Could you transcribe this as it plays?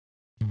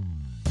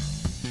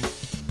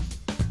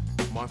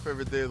My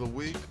favorite day of the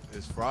week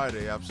is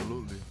Friday,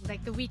 absolutely.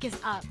 Like the week is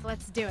up.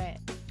 Let's do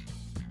it.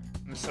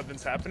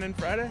 Something's happening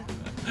Friday?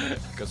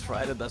 Because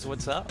Friday, that's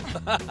what's up.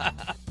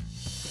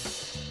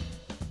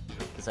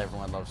 Because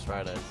everyone loves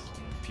Fridays.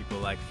 People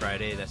like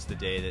Friday, that's the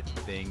day that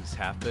things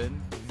happen.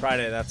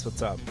 Friday, that's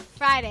what's up.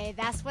 Friday,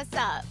 that's what's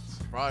up.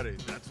 Friday,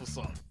 that's what's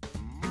up.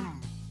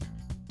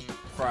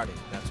 Friday,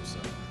 that's what's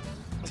up.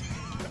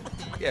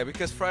 Yeah,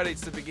 because Friday's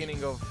the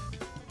beginning of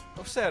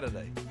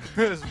Saturday.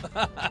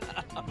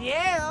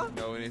 Yeah.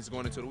 No, and it's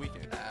going into the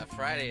weekend.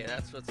 Friday,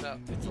 that's what's up.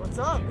 It's what's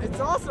up. It's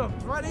awesome.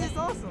 Friday is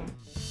awesome.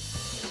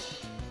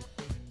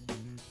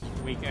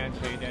 Weekend,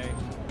 payday.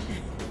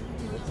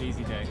 It's an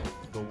easy day.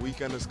 The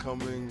weekend is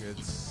coming.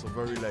 It's a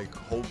very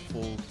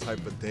hopeful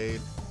type of day.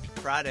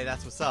 Friday,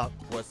 that's what's up.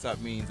 What's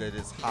up means that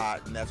it's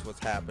hot and that's what's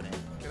happening.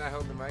 Can I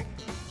hold the mic?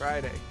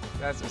 Friday,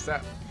 that's what's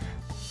up.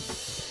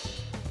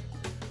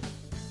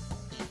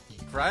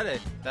 Friday,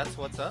 that's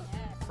what's up.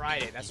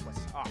 Friday, that's what's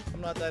up.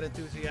 I'm not that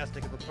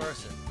enthusiastic of a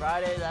person.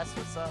 Friday, that's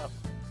what's up.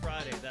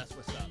 Friday, that's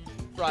what's up.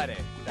 Friday,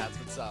 that's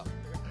what's up.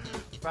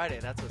 Friday,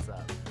 that's what's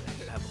up.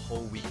 Have a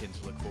whole weekend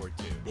to look forward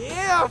to.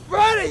 Yeah,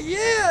 Friday.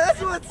 Yeah,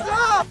 that's what's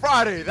up.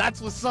 Friday,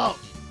 that's what's up.